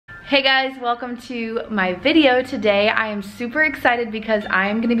Hey guys, welcome to my video today. I am super excited because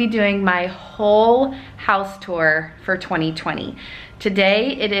I'm gonna be doing my whole house tour for 2020.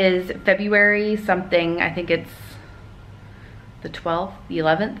 Today it is February something, I think it's the 12th, the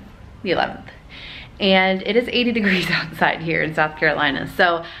 11th? The 11th. And it is 80 degrees outside here in South Carolina.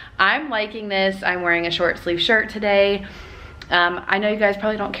 So I'm liking this. I'm wearing a short sleeve shirt today. I know you guys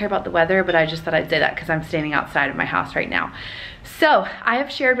probably don't care about the weather, but I just thought I'd say that because I'm standing outside of my house right now. So I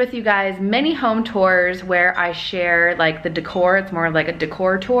have shared with you guys many home tours where I share like the decor. It's more like a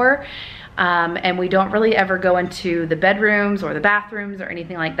decor tour. And we don't really ever go into the bedrooms or the bathrooms or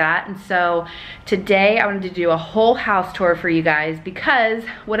anything like that. And so today I wanted to do a whole house tour for you guys because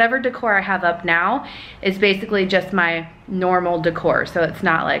whatever decor I have up now is basically just my normal decor. So it's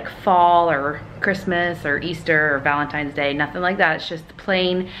not like fall or Christmas or Easter or Valentine's Day, nothing like that. It's just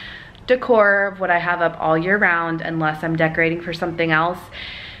plain decor of what I have up all year round unless I'm decorating for something else.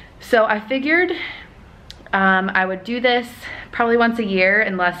 So I figured I would do this probably once a year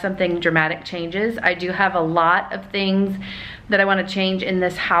unless something dramatic changes. I do have a lot of things that I want to change in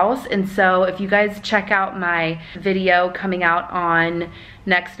this house, and so if you guys check out my video coming out on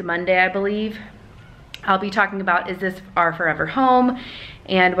next Monday, I believe, I'll be talking about is this our forever home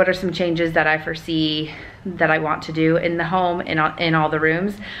and what are some changes that I foresee that I want to do in the home and in all the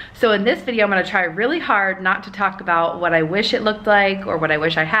rooms. So in this video I'm going to try really hard not to talk about what I wish it looked like or what I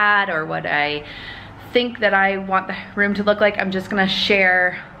wish I had or what I think that I want the room to look like. I'm just gonna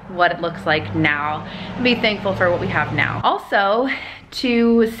share what it looks like now and be thankful for what we have now. Also,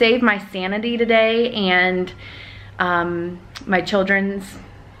 to save my sanity today and my children's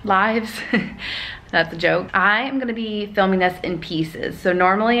lives, that's a joke, I am gonna be filming this in pieces. So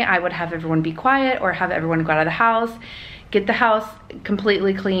normally I would have everyone be quiet or have everyone go out of the house, get the house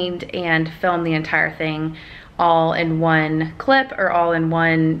completely cleaned and film the entire thing all in one clip or all in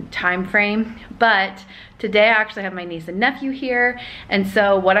one time frame. But today I actually have my niece and nephew here, and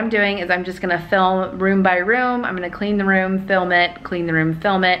so what I'm doing is I'm just gonna film room by room. I'm gonna clean the room, film it, clean the room,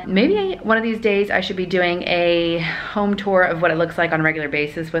 film it. Maybe one of these days I should be doing a home tour of what it looks like on a regular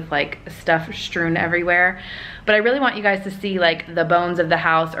basis with like stuff strewn everywhere. But I really want you guys to see like the bones of the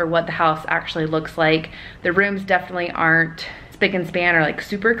house or what the house actually looks like. The rooms definitely aren't spick and span or like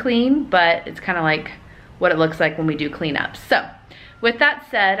super clean, but it's kind of like what it looks like when we do cleanup. So with that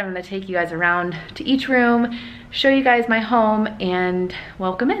said, I'm gonna take you guys around to each room, show you guys my home, and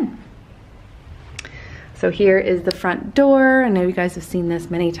welcome in. So here is the front door. I know you guys have seen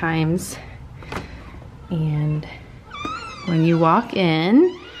this many times. And when you walk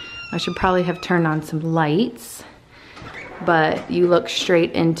in, I should probably have turned on some lights, but you look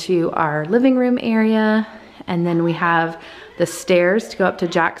straight into our living room area, and then we have the stairs to go up to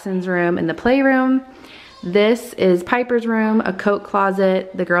Jackson's room and the playroom. This is Piper's room, a coat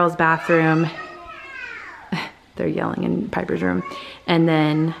closet, the girls' bathroom. They're yelling in Piper's room. And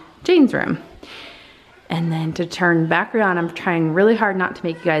then Jane's room. And then to turn back around, I'm trying really hard not to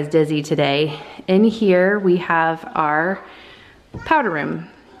make you guys dizzy today. In here, we have our powder room,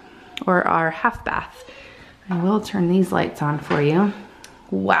 or our half bath. I will turn these lights on for you.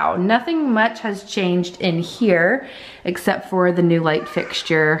 Wow, nothing much has changed in here except for the new light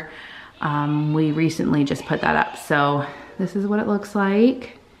fixture. We recently just put that up. So this is what it looks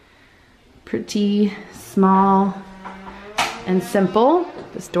like. Pretty small and simple.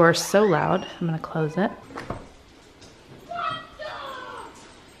 This door is so loud. I'm gonna close it.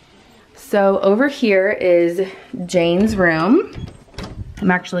 So over here is Jane's room.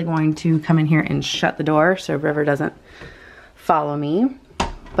 I'm actually going to come in here and shut the door so River doesn't follow me.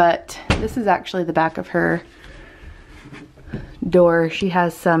 But this is actually the back of her door. She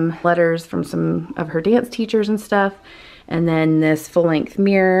has some letters from some of her dance teachers and stuff, and then this full-length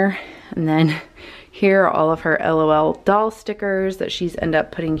mirror, and then here are all of her LOL doll stickers that she's ended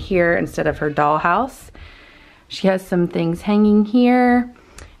up putting here instead of her dollhouse. She has some things hanging here,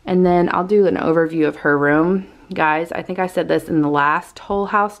 and then I'll do an overview of her room. Guys, I think I said this in the last whole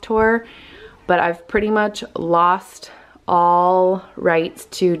house tour, but I've pretty much lost all rights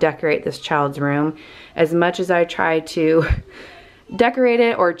to decorate this child's room. As much as I try to decorate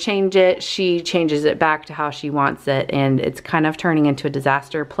it or change it, she changes it back to how she wants it, and it's kind of turning into a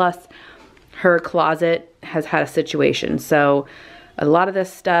disaster. Plus her closet has had a situation, so a lot of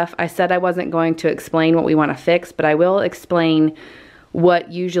this stuff, I said I wasn't going to explain what we want to fix, but I will explain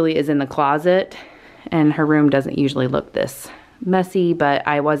what usually is in the closet, and her room doesn't usually look this messy, but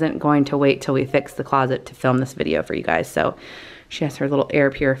I wasn't going to wait till we fix the closet to film this video for you guys. So she has her little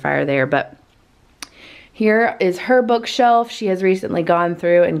air purifier there, but here is her bookshelf. She has recently gone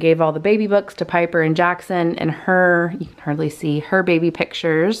through and gave all the baby books to Piper and Jackson, and her, you can hardly see, her baby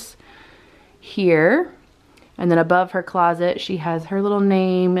pictures here. And then above her closet, she has her little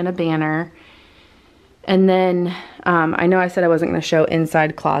name and a banner. And then, I know I said I wasn't gonna show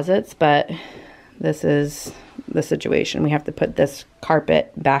inside closets, but this is the situation. We have to put this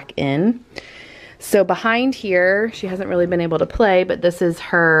carpet back in. So behind here, she hasn't really been able to play, but this is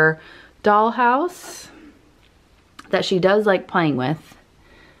her dollhouse that she does like playing with.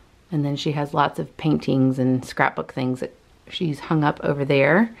 And then she has lots of paintings and scrapbook things that she's hung up over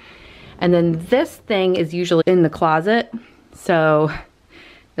there. And then this thing is usually in the closet, so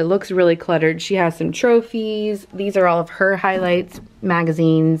it looks really cluttered. She has some trophies. These are all of her highlights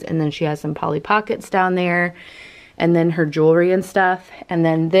magazines, and then she has some Polly Pockets down there, and then her jewelry and stuff. And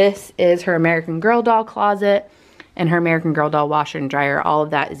then this is her American Girl doll closet and her American Girl doll washer and dryer. All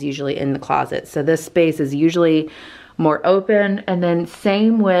of that is usually in the closet. So this space is usually more open. And then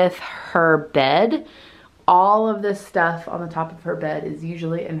same with her bed. All of this stuff on the top of her bed is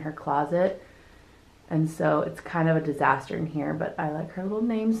usually in her closet. And so it's kind of a disaster in here, but I like her little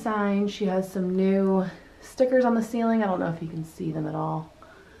name sign. She has some new stickers on the ceiling. I don't know if you can see them at all.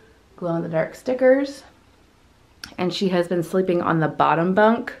 Glow in the dark stickers. And she has been sleeping on the bottom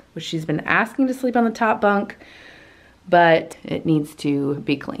bunk, which she's been asking to sleep on the top bunk, but it needs to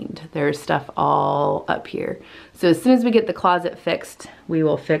be cleaned. There's stuff all up here. So as soon as we get the closet fixed, we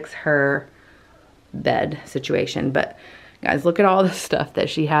will fix her bed situation. But guys, look at all the stuff that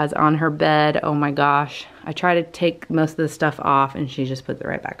she has on her bed. Oh my gosh. I try to take most of the stuff off and she just puts it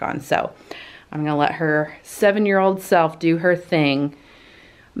right back on. So I'm gonna let her 7-year-old self do her thing.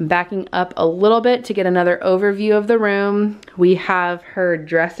 I'm backing up a little bit to get another overview of the room. We have her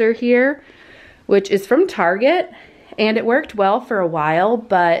dresser here, which is from Target, and it worked well for a while,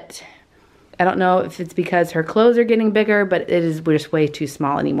 but I don't know if it's because her clothes are getting bigger, but it is just way too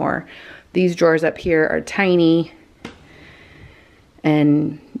small anymore. These drawers up here are tiny,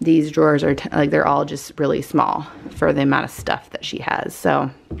 and these drawers are like they're all just really small for the amount of stuff that she has.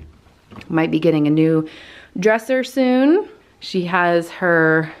 So might be getting a new dresser soon. She has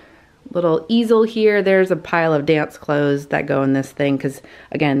her little easel here. There's a pile of dance clothes that go in this thing because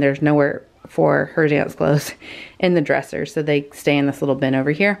again, there's nowhere for her dance clothes in the dresser, so they stay in this little bin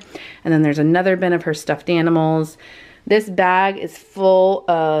over here. And then there's another bin of her stuffed animals. This bag is full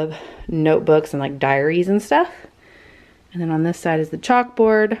of notebooks and like diaries and stuff. And then on this side is the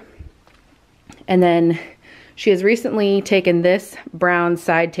chalkboard. And then she has recently taken this brown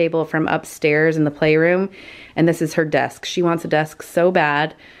side table from upstairs in the playroom, and this is her desk. She wants a desk so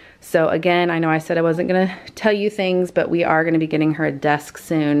bad. So again, I know I said I wasn't gonna tell you things, but we are gonna be getting her a desk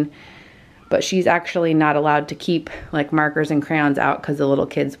soon. But she's actually not allowed to keep like markers and crayons out because the little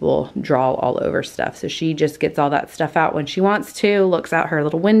kids will draw all over stuff. So she just gets all that stuff out when she wants to, looks out her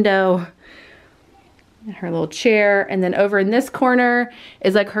little window, her little chair. And then over in this corner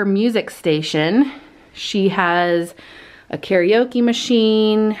is like her music station. She has a karaoke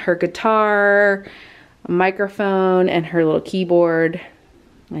machine, her guitar, a microphone, and her little keyboard.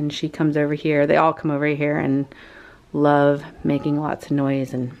 And she comes over here. They all come over here and love making lots of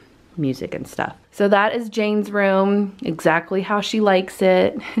noise and music and stuff. So that is Jane's room, exactly how she likes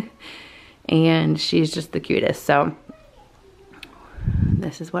it. And she's just the cutest. So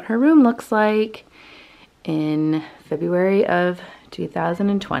this is what her room looks like in February of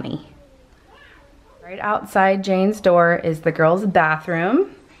 2020. Right outside Jane's door is the girls'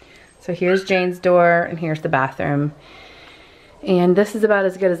 bathroom. So here's Jane's door and here's the bathroom. And this is about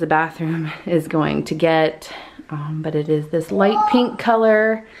as good as the bathroom is going to get. But it is this light pink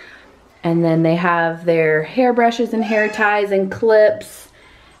color. And then they have their hairbrushes and hair ties and clips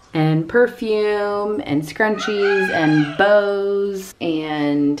and perfume and scrunchies and bows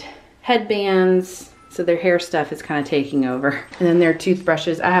and headbands. So their hair stuff is kind of taking over. And then their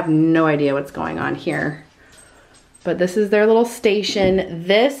toothbrushes. I have no idea what's going on here. But this is their little station.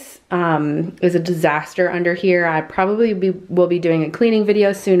 This is a disaster under here. I probably will be doing a cleaning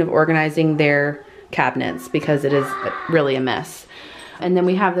video soon of organizing their cabinets because it is really a mess. And then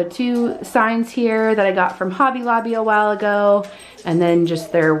we have the two signs here that I got from Hobby Lobby a while ago. And then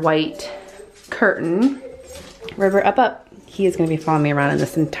just their white curtain. River, up. He is gonna be following me around in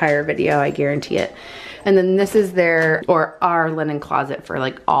this entire video, I guarantee it. And then this is our linen closet for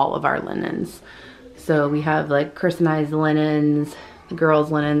like all of our linens. So we have like Chris and I's linens, the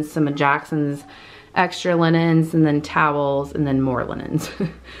girls' linens, some of Jackson's extra linens, and then towels, and then more linens.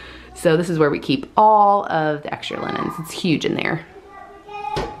 So this is where we keep all of the extra linens. It's huge in there.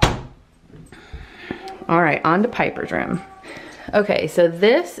 All right, on to Piper's room. Okay, so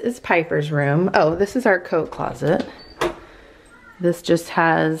this is Piper's room. Oh, this is our coat closet. This just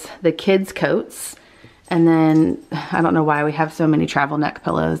has the kids' coats. And then, I don't know why we have so many travel neck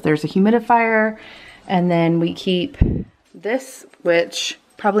pillows. There's a humidifier, and then we keep this, which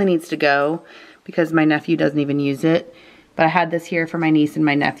probably needs to go because my nephew doesn't even use it. But I had this here for my niece and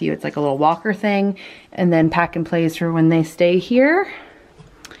my nephew. It's like a little walker thing, and then pack and plays for when they stay here.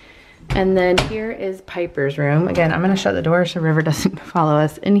 And then here is Piper's room. Again, I'm gonna shut the door so River doesn't follow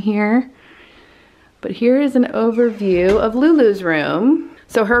us in here. But here is an overview of Lulu's room.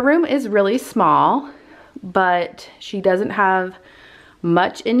 So her room is really small, but she doesn't have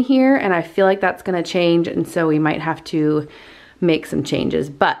much in here, and I feel like that's gonna change, and so we might have to make some changes.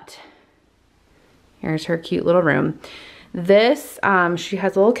 But here's her cute little room. This, she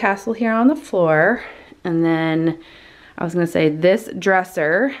has a little castle here on the floor, and then I was gonna say this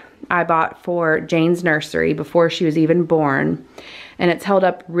dresser I bought for Jane's nursery before she was even born, and it's held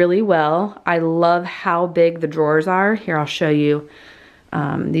up really well. I love how big the drawers are. Here, I'll show you.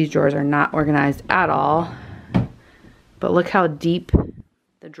 These drawers are not organized at all, but look how deep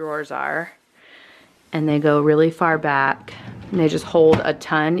the drawers are, and they go really far back, and they just hold a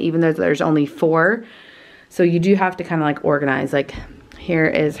ton, even though there's only 4. So you do have to kind of like organize. Like here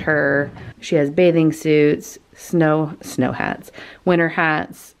is her, she has bathing suits, snow hats, winter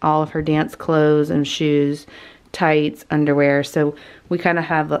hats, all of her dance clothes and shoes, tights, underwear. So we kind of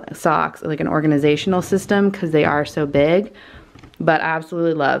have socks, like an organizational system, because they are so big. But I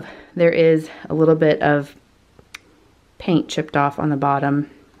absolutely love. There is a little bit of paint chipped off on the bottom,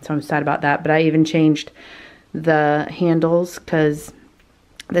 so I'm sad about that. But I even changed the handles because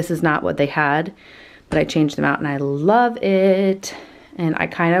this is not what they had, but I changed them out and I love it. And I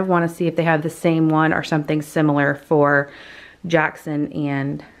kind of want to see if they have the same one or something similar for Jackson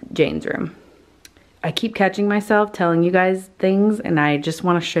and Jane's room. I keep catching myself telling you guys things, and I just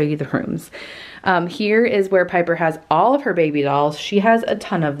want to show you the rooms. Here is where Piper has all of her baby dolls. She has a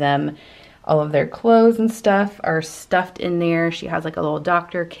ton of them. All of their clothes and stuff are stuffed in there. She has like a little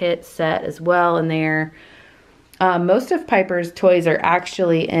doctor kit set as well in there. Most of Piper's toys are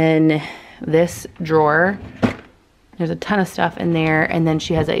actually in this drawer. There's a ton of stuff in there, and then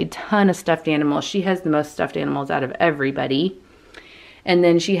she has a ton of stuffed animals. She has the most stuffed animals out of everybody. And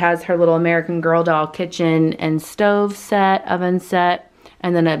then she has her little American Girl doll kitchen and stove set, oven set,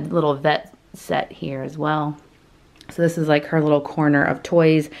 and then a little vet set here as well. So this is like her little corner of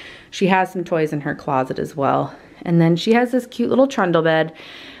toys. She has some toys in her closet as well. And then she has this cute little trundle bed.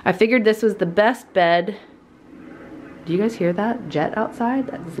 I figured this was the best bed. Do you guys hear that jet outside?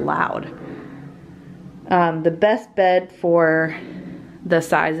 That's loud. The best bed for the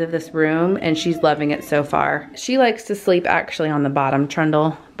size of this room, and she's loving it so far. She likes to sleep actually on the bottom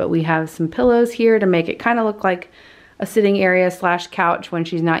trundle, but we have some pillows here to make it kind of look like a sitting area slash couch when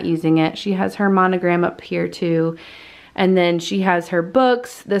she's not using it. She has her monogram up here too. And then she has her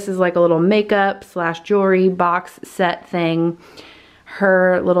books. This is like a little makeup slash jewelry box set thing.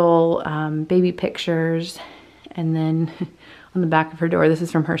 Her little baby pictures. And then on the back of her door, this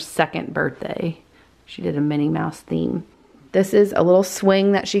is from her 2nd birthday. She did a Minnie Mouse theme. This is a little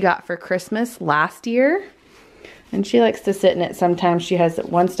swing that she got for Christmas last year. And she likes to sit in it sometimes. She has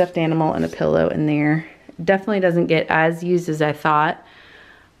one stuffed animal and a pillow in there. Definitely doesn't get as used as I thought,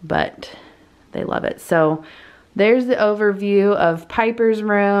 but they love it. So there's the overview of Piper's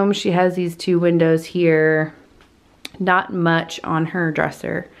room. She has these 2 windows here. Not much on her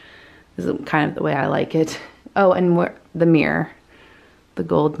dresser. This is kind of the way I like it. Oh, and the mirror. The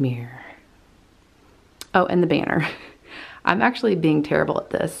gold mirror. Oh, and the banner. I'm actually being terrible at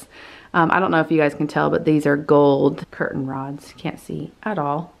this. I don't know if you guys can tell, but these are gold curtain rods. Can't see at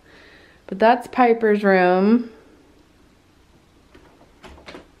all. But that's Piper's room.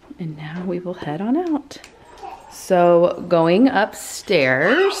 And now we will head on out. So going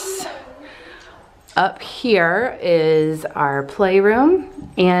upstairs, up here is our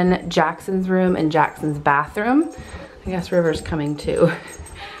playroom and Jackson's room and Jackson's bathroom. I guess River's coming too.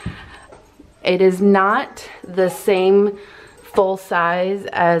 It is not the same full size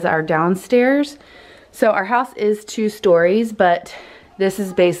as our downstairs. So our house is 2 stories, but this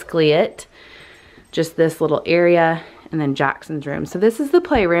is basically it. Just this little area and then Jackson's room. So this is the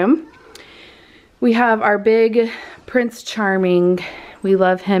playroom. We have our big Prince Charming. We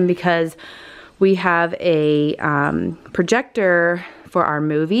love him because we have a projector for our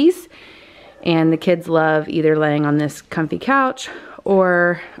movies, and the kids love either laying on this comfy couch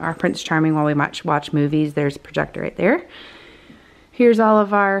or our Prince Charming while we watch movies. There's a projector right there. Here's all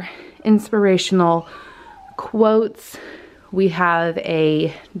of our inspirational quotes. We have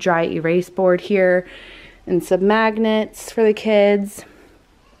a dry erase board here and some magnets for the kids.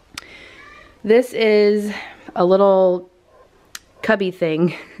 This is a little cubby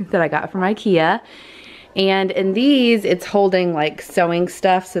thing that I got from IKEA, And in these, it's holding like sewing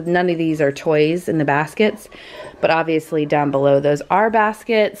stuff, so none of these are toys in the baskets. But obviously down below those are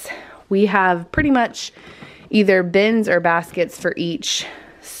baskets. We have pretty much either bins or baskets for each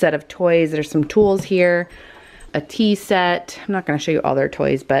set of toys. There's some tools here, a tea set. I'm not gonna show you all their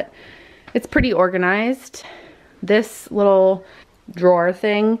toys, but it's pretty organized. This little drawer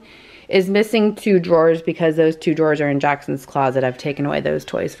thing is missing 2 drawers because those 2 drawers are in Jackson's closet. I've taken away those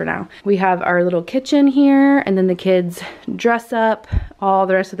toys for now. We have our little kitchen here, and then the kids dress up. All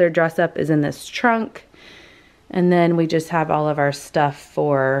the rest of their dress up is in this trunk. And then we just have all of our stuff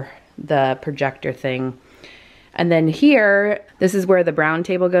for the projector thing. And then here, this is where the brown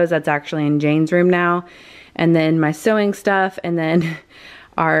table goes. That's actually in Jane's room now. And then my sewing stuff, and then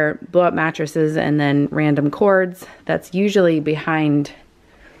our blow up mattresses, and then random cords. That's usually behind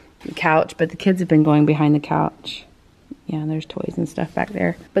the couch, but the kids have been going behind the couch. Yeah, there's toys and stuff back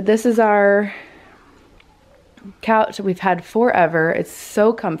there. But this is our couch that we've had forever. It's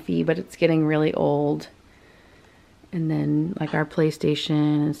so comfy, but it's getting really old. And then like our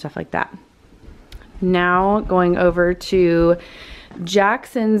PlayStation and stuff like that. Now going over to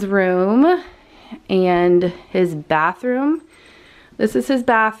Jackson's room and his bathroom. This is his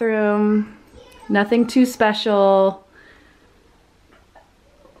bathroom. Nothing too special.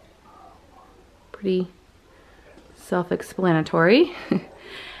 Pretty self-explanatory.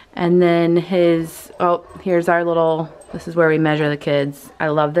 And then his, oh, here's our little, this is where we measure the kids. I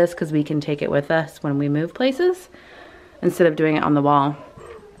love this because we can take it with us when we move places instead of doing it on the wall.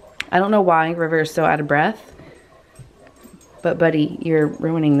 I don't know why River is so out of breath, but buddy, you're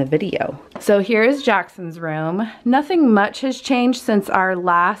ruining the video. So here is Jackson's room. Nothing much has changed since our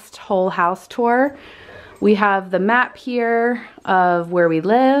last whole house tour. We have the map here of where we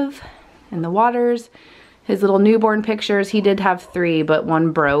live and the Waters. His little newborn pictures, he did have 3, but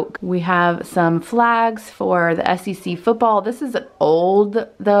 1 broke. We have some flags for the SEC football. This is old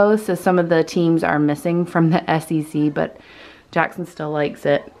though, so some of the teams are missing from the SEC, but Jackson still likes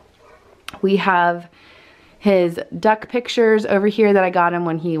it. We have his duck pictures over here that I got him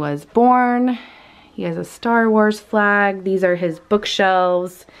when he was born. He has a Star Wars flag. These are his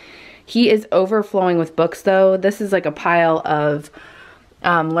bookshelves. He is overflowing with books though. This is like a pile of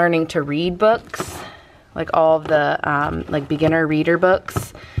learning to read books, like all of the like beginner reader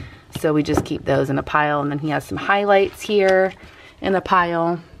books. So we just keep those in a pile, and then he has some highlights here in a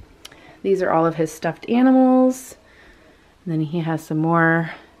pile. These are all of his stuffed animals. And then he has some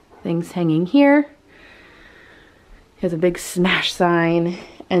more things hanging here. He has a big smash sign.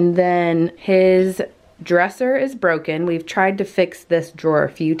 And then his dresser is broken. We've tried to fix this drawer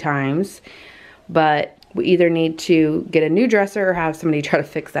a few times, but we either need to get a new dresser or have somebody try to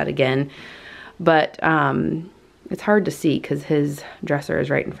fix that again. But it's hard to see because his dresser is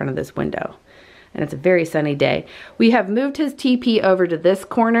right in front of this window. And it's a very sunny day. We have moved his TP over to this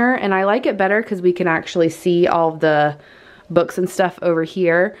corner, and I like it better because we can actually see all of the books and stuff over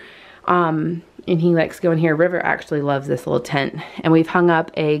here. And he likes going here. River actually loves this little tent. And we've hung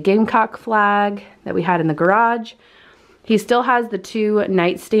up a Gamecock flag that we had in the garage. He still has the 2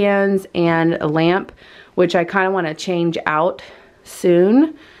 nightstands and a lamp, which I kind of want to change out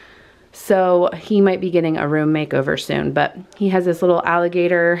soon. So he might be getting a room makeover soon. But he has this little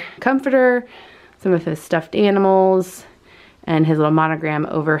alligator comforter, some of his stuffed animals, and his little monogram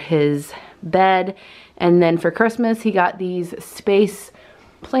over his bed. And then for Christmas, he got these space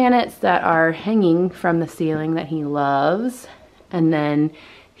planets that are hanging from the ceiling that he loves. And then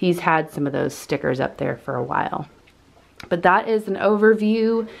he's had some of those stickers up there for a while. But that is an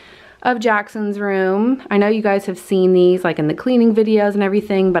overview of Jackson's room. I know you guys have seen these like in the cleaning videos and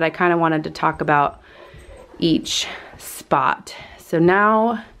everything, but I kind of wanted to talk about each spot. So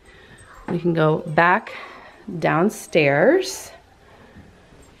now we can go back downstairs.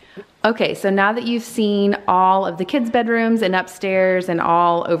 Okay, so now that you've seen all of the kids' bedrooms and upstairs and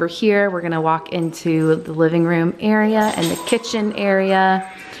all over here, we're gonna walk into the living room area and the kitchen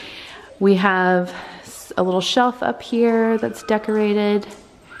area. We have a little shelf up here that's decorated.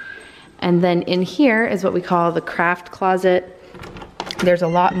 And then in here is what we call the craft closet. There's a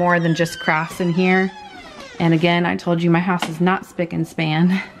lot more than just crafts in here. And again, I told you my house is not spick and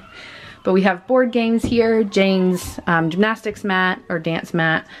span. But we have board games here, Jane's gymnastics mat or dance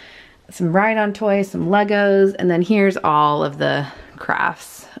mat, some ride-on toys, some Legos, and then here's all of the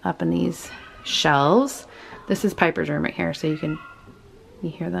crafts up in these shelves. This is Piper's room right here, so you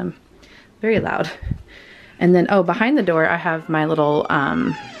hear them very loud. And then, oh, behind the door I have my little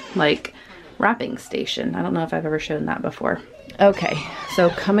like wrapping station. I don't know if I've ever shown that before. Okay, so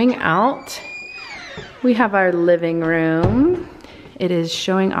coming out, we have our living room. It is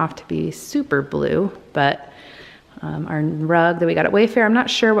showing off to be super blue, but our rug that we got at Wayfair, I'm not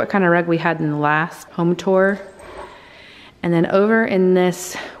sure what kind of rug we had in the last home tour. And then over in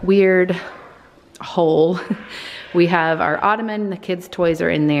this weird hole, we have our ottoman. The kids' toys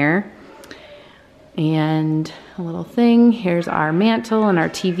are in there. And a little thing, here's our mantle and our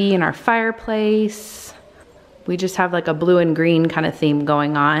TV and our fireplace. We just have like a blue and green kind of theme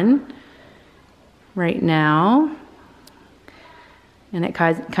going on right now. And it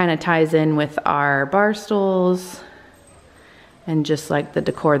kind of ties in with our bar stools and just like the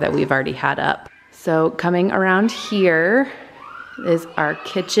decor that we've already had up. So coming around here is our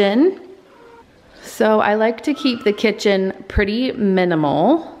kitchen. So I like to keep the kitchen pretty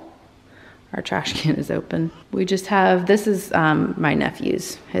minimal. Our trash can is open. We just have, this is my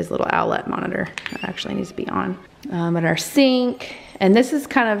nephew's, his little outlet monitor. That actually needs to be on. But our sink, and this is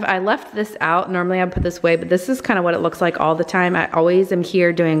kind of, I left this out. Normally I put this away, but this is kind of what it looks like all the time. I always am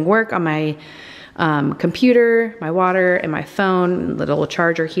here doing work on my computer, my water, and my phone, little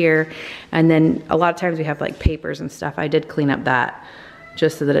charger here. And then a lot of times we have like papers and stuff. I did clean up that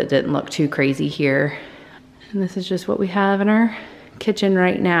just so that it didn't look too crazy here. And this is just what we have in our kitchen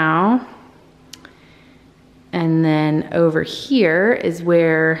right now. And then over here is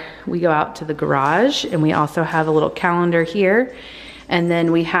where we go out to the garage, and we also have a little calendar here. And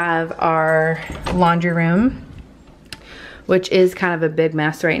then we have our laundry room, which is kind of a big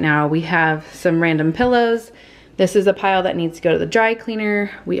mess right now. We have some random pillows. This is a pile that needs to go to the dry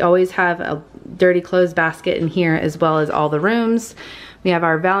cleaner. We always have a dirty clothes basket in here, as well as all the rooms. We have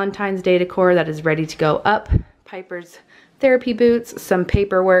our Valentine's Day decor that is ready to go up. Piper's therapy boots, some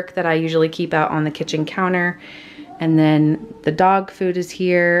paperwork that I usually keep out on the kitchen counter. And then the dog food is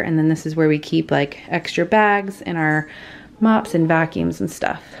here. And then this is where we keep like extra bags and our mops and vacuums and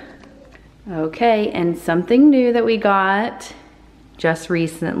stuff. Okay, and something new that we got just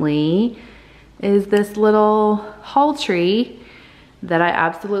recently is this little hall tree that I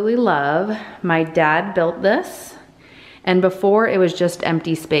absolutely love. My dad built this, and before it was just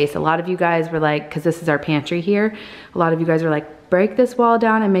empty space. A lot of you guys were like, because this is our pantry here, a lot of you guys were like, break this wall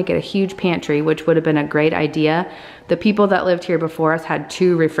down and make it a huge pantry, which would have been a great idea. The people that lived here before us had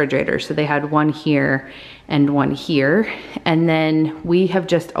 2 refrigerators, so they had one here and one here. And then we have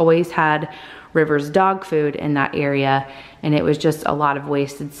just always had River's dog food in that area, and it was just a lot of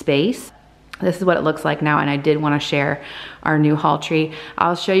wasted space. This is what it looks like now, and I did want to share our new hall tree.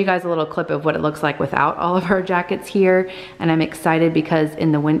 I'll show you guys a little clip of what it looks like without all of our jackets here, and I'm excited because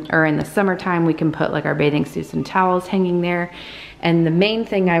in the winter or in the summertime we can put like our bathing suits and towels hanging there. And the main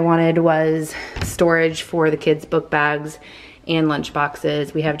thing I wanted was storage for the kids' book bags and lunch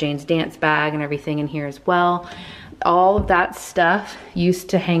boxes. We have Jane's dance bag and everything in here as well. All of that stuff used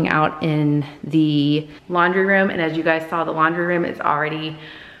to hang out in the laundry room, and as you guys saw, the laundry room is already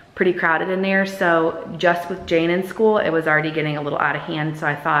pretty crowded in there. So just with Jane in school, it was already getting a little out of hand. So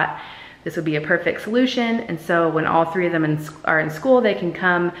I thought this would be a perfect solution. And so when all 3 of them are in school, they can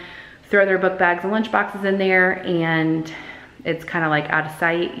come throw their book bags and lunch boxes in there, and it's kind of like out of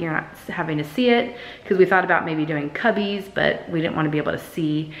sight. You're not having to see it, because we thought about maybe doing cubbies, but we didn't want to be able to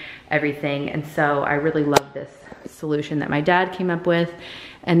see everything. And so I really love this solution that my dad came up with.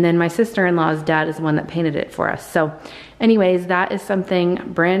 And then my sister-in-law's dad is the one that painted it for us. So anyways, that is something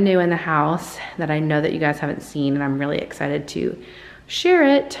brand new in the house that I know that you guys haven't seen, and I'm really excited to share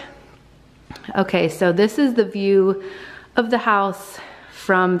it. Okay, so this is the view of the house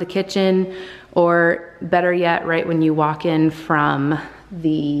from the kitchen, or better yet, right when you walk in from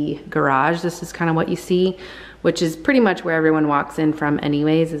the garage. This is kind of what you see, which is pretty much where everyone walks in from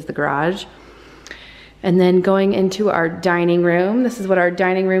anyways, is the garage. And then going into our dining room, this is what our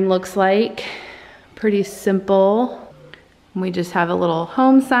dining room looks like. Pretty simple. We just have a little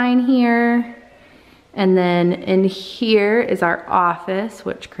home sign here. And then in here is our office,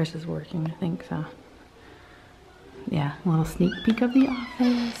 which Chris is working, I think so. Yeah, a little sneak peek of the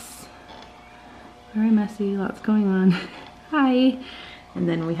office. Very messy, lots going on. Hi. And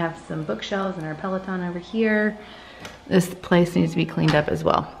then we have some bookshelves and our Peloton over here. This place needs to be cleaned up as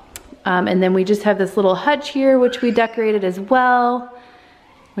well. And then we just have this little hutch here, which we decorated as well,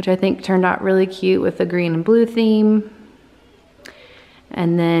 which I think turned out really cute with the green and blue theme.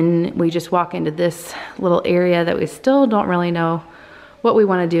 And then we just walk into this little area that we still don't really know what we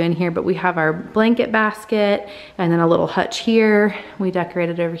want to do in here, but we have our blanket basket and then a little hutch here. We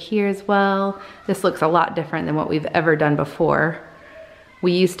decorated over here as well. This looks a lot different than what we've ever done before.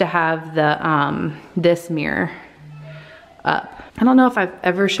 We used to have the this mirror up. I don't know if I've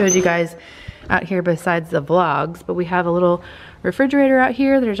ever showed you guys out here besides the vlogs, but we have a little refrigerator out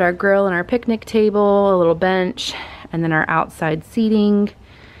here. There's our grill and our picnic table, a little bench, and then our outside seating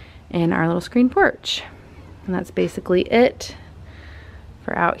and our little screen porch. And that's basically it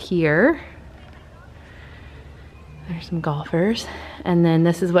for out here. There's some golfers. And then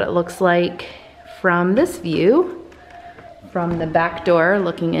this is what it looks like from this view, from the back door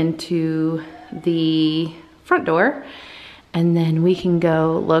looking into the front door. And then we can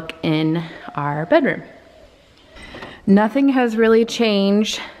go look in our bedroom. Nothing has really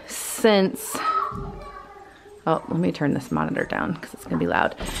changed since, oh, let me turn this monitor down because it's gonna be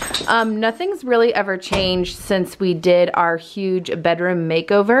loud. Nothing's really ever changed since we did our huge bedroom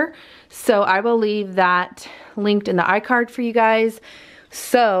makeover. So I will leave that linked in the iCard for you guys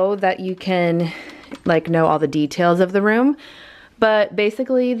so that you can like know all the details of the room. But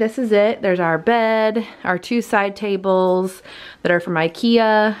basically this is it. There's our bed, our 2 side tables that are from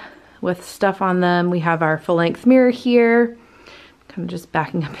IKEA with stuff on them. We have our full-length mirror here. Kind of just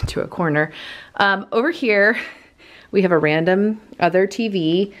backing up into a corner. Over here, we have a random other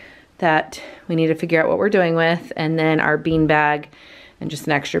TV that we need to figure out what we're doing with, and then our beanbag and just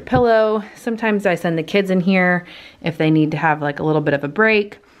an extra pillow. Sometimes I send the kids in here if they need to have like a little bit of a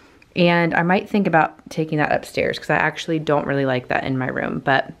break, and I might think about taking that upstairs because I actually don't really like that in my room.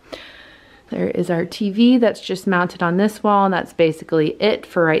 But there is our TV that's just mounted on this wall, and that's basically it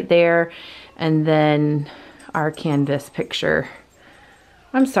for right there. And then our canvas picture.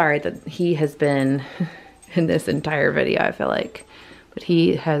 I'm sorry that he has been in this entire video, I feel like, but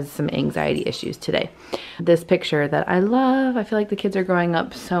he has some anxiety issues today. This picture that I love, I feel like the kids are growing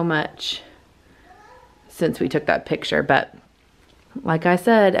up so much since we took that picture, but like I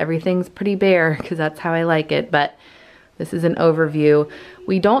said, everything's pretty bare because that's how I like it. But this is an overview.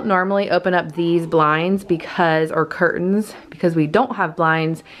 We don't normally open up these blinds because, or curtains, because we don't have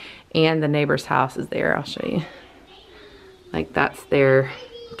blinds, and the neighbor's house is there. I'll show you. Like that's their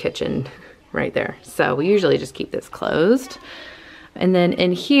kitchen right there. So we usually just keep this closed. And then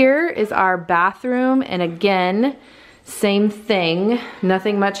in here is our bathroom. And again, same thing.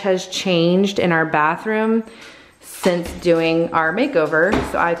 Nothing much has changed in our bathroom since doing our makeover.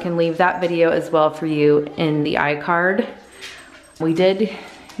 So I can leave that video as well for you in the iCard. We did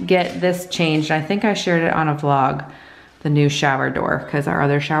get this changed. I think I shared it on a vlog, the new shower door, because our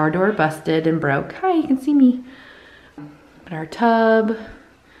other shower door busted and broke. Hi, you can see me. But our tub,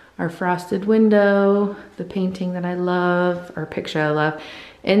 our frosted window, the painting that I love, or picture I love.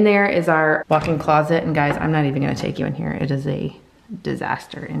 In there is our walk-in closet. And guys, I'm not even gonna take you in here. It is a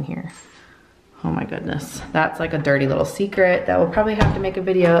disaster in here. Oh my goodness. That's like a dirty little secret that we'll probably have to make a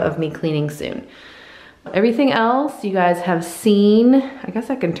video of me cleaning soon. Everything else you guys have seen. I guess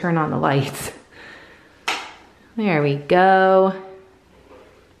I can turn on the lights. There we go.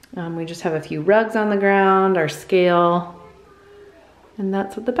 We just have a few rugs on the ground, our scale. And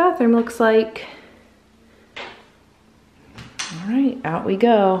that's what the bathroom looks like. All right, out we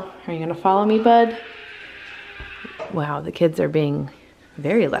go. Are you gonna follow me, bud? Wow, the kids are being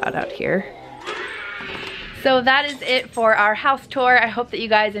very loud out here. So that is it for our house tour. I hope that you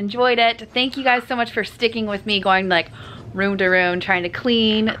guys enjoyed it. Thank you guys so much for sticking with me, going like room to room, trying to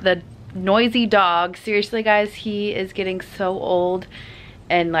clean the noisy dog. Seriously guys, he is getting so old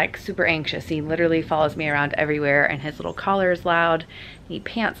and like super anxious. He literally follows me around everywhere, and his little collar is loud. He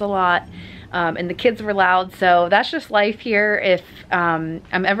pants a lot, and the kids were loud. So that's just life here. If I'm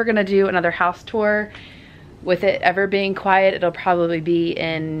ever gonna do another house tour with it ever being quiet, it'll probably be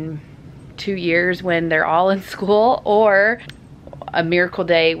in 2 years when they're all in school, or a miracle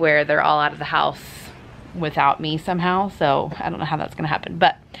day where they're all out of the house without me somehow. So I don't know how that's gonna happen,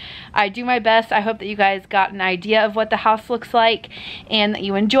 but I do my best. I hope that you guys got an idea of what the house looks like and that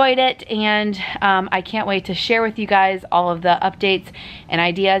you enjoyed it. And I can't wait to share with you guys all of the updates and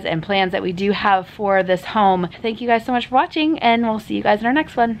ideas and plans that we do have for this home. Thank you guys so much for watching, and we'll see you guys in our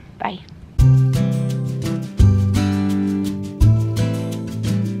next one. Bye.